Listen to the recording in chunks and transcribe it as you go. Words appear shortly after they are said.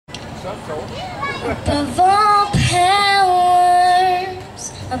Above all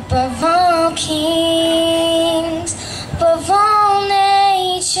powers, above all kings, above all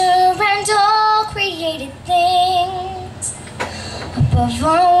nature and all created things, above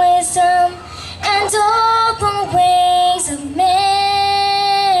all wisdom and all the ways of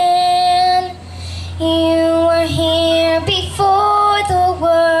man, you were here before the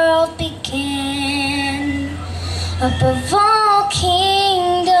world began. Above all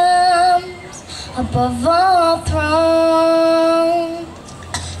kingdoms, above all thrones,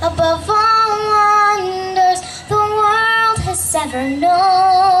 above all wonders the world has ever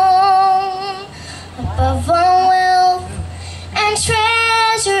known, above all wealth and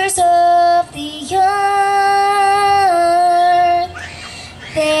treasures of the earth,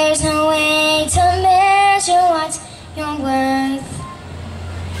 there's no way to measure what you're worth.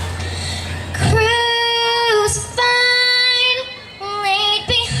 Crucified, laid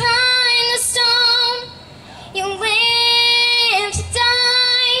behind the stone, you lived to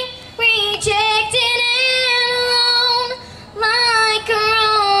die, rejected and alone, like a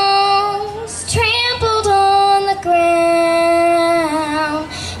rose trampled on the ground.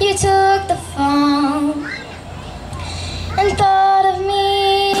 You took the fall and thought of me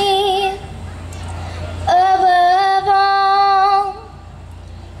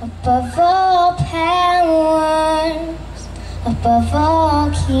above all powers, above all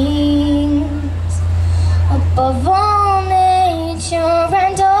kings, above all nature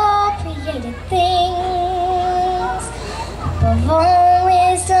and all created things, above all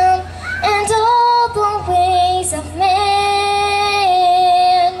wisdom and all the ways of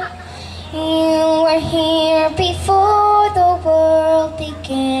man, you were here before the world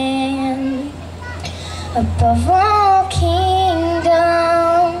began. Above all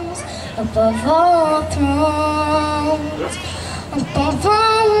kingdoms, above all thrones, above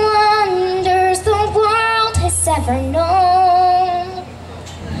all wonders the world has ever known,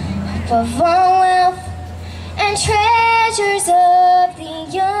 above all wealth and treasures of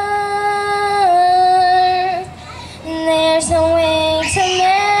the earth, there's no way to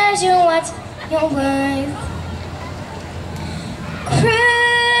measure what you're worth.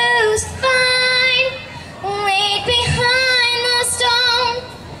 Crucified, laid behind the stone,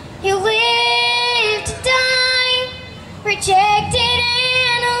 you lived to die, rejected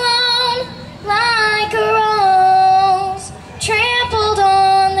and alone, like a rose trampled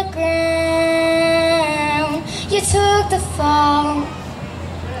on the ground. You took the fall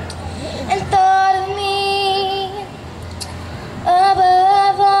and thought of me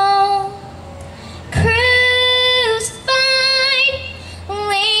above all. Crucified,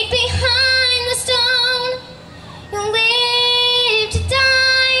 laid behind the stone, you lived to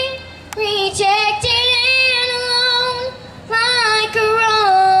die, rejected and alone, like a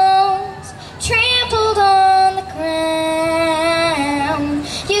rose trampled on the ground.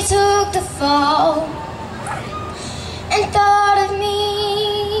 You took the fall and thought of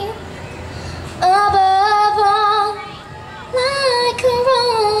me above all, like a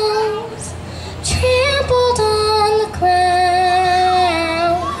rose trampled on the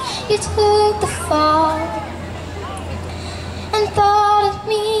ground. You took the fall